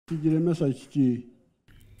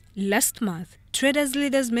Last month, traders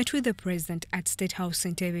leaders met with the president at State House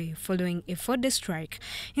Entebbe following a 4-day strike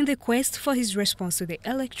in the quest for his response to the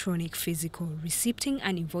electronic physical receipting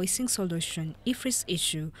and invoicing solution EFRIS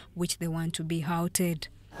issue, which they want to be halted.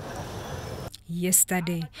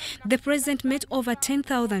 Yesterday, the president met over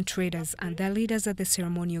 10,000 traders and their leaders at the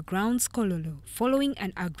ceremonial grounds Kololo following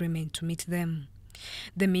an agreement to meet them.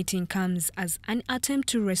 The meeting comes as an attempt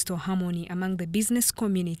to restore harmony among the business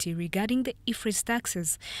community regarding the EFRIS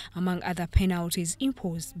taxes, among other penalties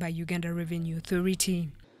imposed by Uganda Revenue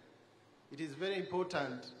Authority. It is very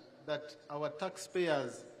important that our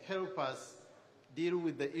taxpayers help us deal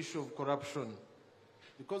with the issue of corruption.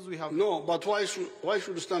 Because we have... No, but why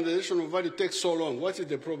should standardization of value take so long? What is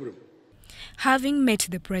the problem? Having met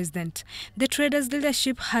the president, the traders'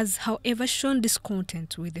 leadership has, however, shown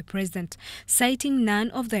discontent with the president, citing none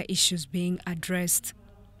of their issues being addressed.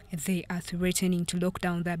 They are threatening to lock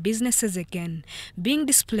down their businesses again, being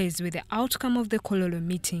displeased with the outcome of the Kololo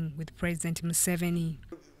meeting with President Museveni.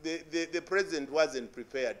 The president wasn't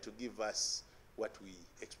prepared to give us what we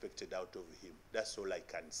expected out of him. That's all I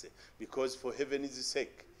can say. Because for heaven's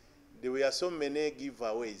sake, there were so many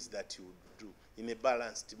giveaways that he would do in a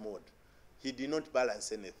balanced mode. He did not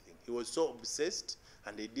balance anything. He was so obsessed,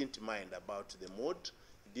 and he didn't mind about the mode.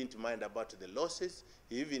 He didn't mind about the losses.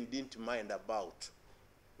 He even didn't mind about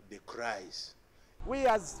the cries. We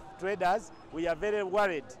as traders, we are very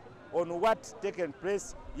worried on what taken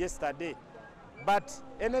place yesterday. But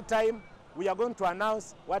anytime we are going to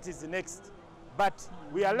announce what is next. But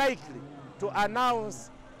we are likely to announce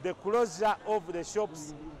the closure of the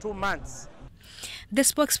shops 2 months. The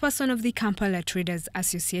spokesperson of the Kampala Traders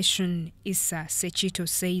Association, Issa Sechito,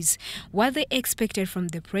 says what they expected from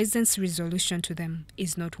the president's resolution to them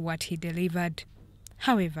is not what he delivered.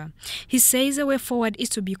 However, he says a way forward is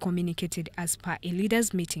to be communicated as per a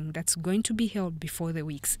leaders' meeting that's going to be held before the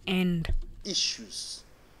week's end. Issues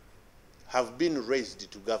have been raised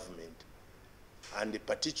to government, and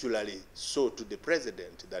particularly so to the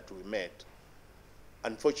president that we met.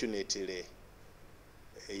 Unfortunately,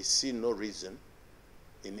 I see no reason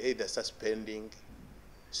in either suspending,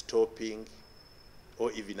 stopping,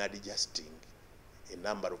 or even adjusting a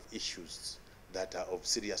number of issues that are of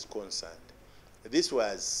serious concern. This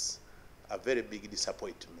was a very big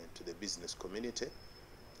disappointment to the business community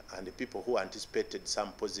and the people who anticipated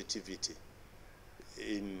some positivity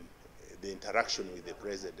in the interaction with the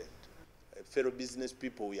president. Fellow business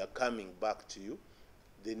people, we are coming back to you.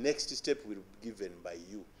 The next step will be given by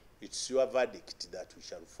you. It's your verdict that we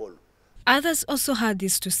shall follow. Others also had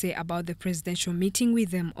this to say about the presidential meeting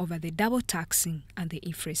with them over the double taxing and the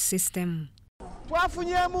EFRIS system.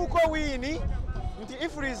 Twafunyemuko wini nti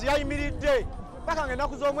EFRIS yayimiridde paka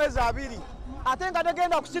ng'ennaku z'omwezi 2 ate nga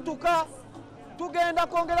tegenda kusituka tugenda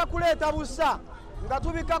kwongera kuleeta busa nga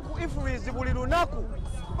tubika ku EFRIS buli lunaku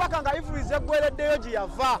paka nga EFRIS eggwereddeyo gye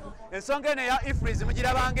yava. Ensonga eno ya EFRIS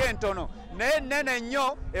mugirabanga entono naye nnene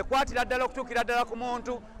nnyo ekwatira ddala okutuukira ddala ku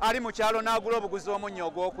muntu ali mu kyalo n'agula obuguzi omunnyo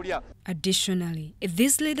ogw'okulya. Additionally,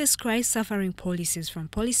 these leaders cry suffering policies from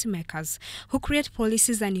policymakers who create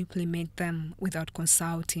policies and implement them without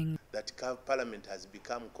consulting. That Parliament has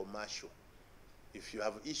become commercial. If you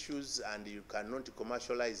have issues and you cannot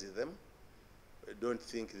commercialize them, don't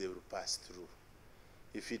think they will pass through.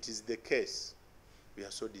 If it is the case, we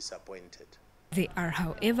are so disappointed. They are,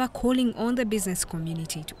 however, calling on the business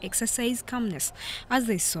community to exercise calmness as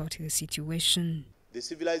they sort the situation. The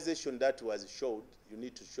civilization that was showed, you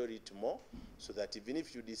need to show it more so that even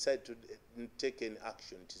if you decide to take any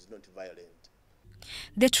action, it is not violent.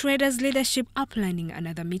 The traders' leadership are planning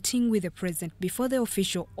another meeting with the president before the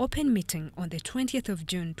official open meeting on the 20th of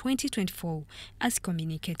June 2024, as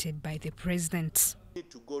communicated by the president. We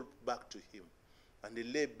need to go back to him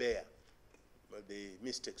and lay bare the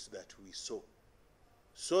mistakes that we saw,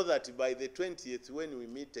 so that by the 20th, when we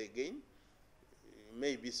meet again,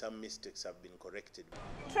 maybe some mistakes have been corrected.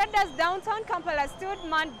 Traders downtown Kampala still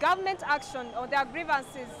demand government action on their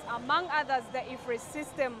grievances, among others the EFRIS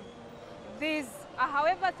system. These are,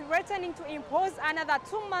 however, threatening to impose another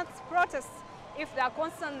 2 months protest if their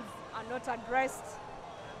concerns are not addressed.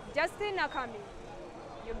 Justin Nakami,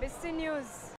 UBC News.